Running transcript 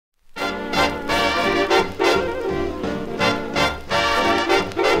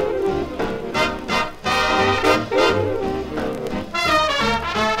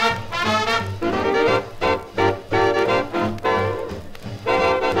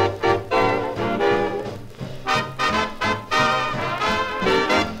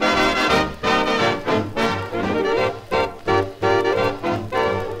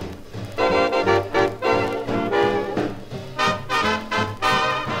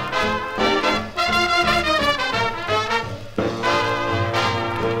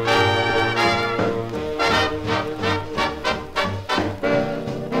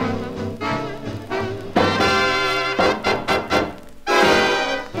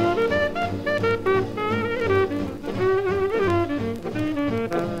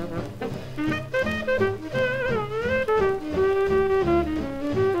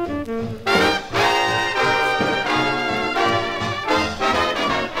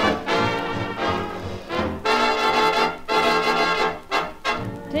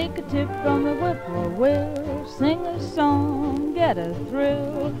whippoorwill. Sing a song, get a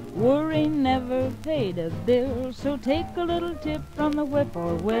thrill. Worry never paid a bill. So take a little tip from the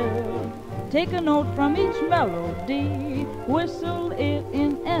whippoorwill. Take a note from each melody. Whistle it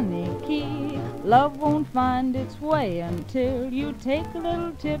in any key. Love won't find its way until you take a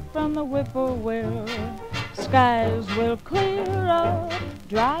little tip from the whippoorwill. Skies will clear up,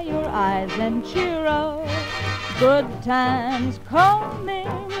 dry your eyes and cheer up. Good times coming,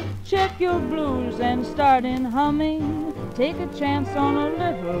 check your blues and start in humming. Take a chance on a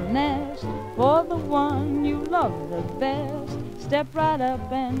little nest for the one you love the best. Step right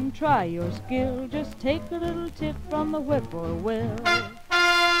up and try your skill. Just take a little tip from the whippoorwill.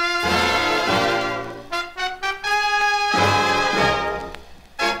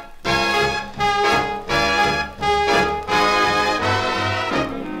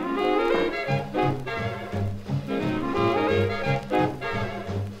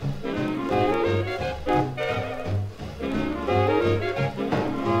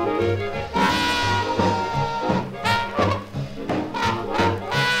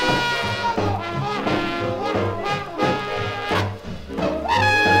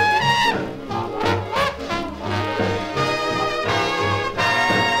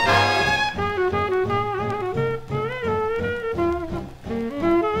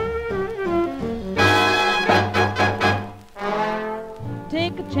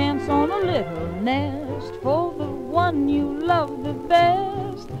 Take a chance on a little nest for the one you love the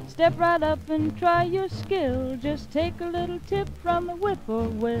best. Step right up and try your skill. Just take a little tip from the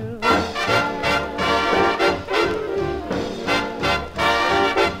whippoorwill.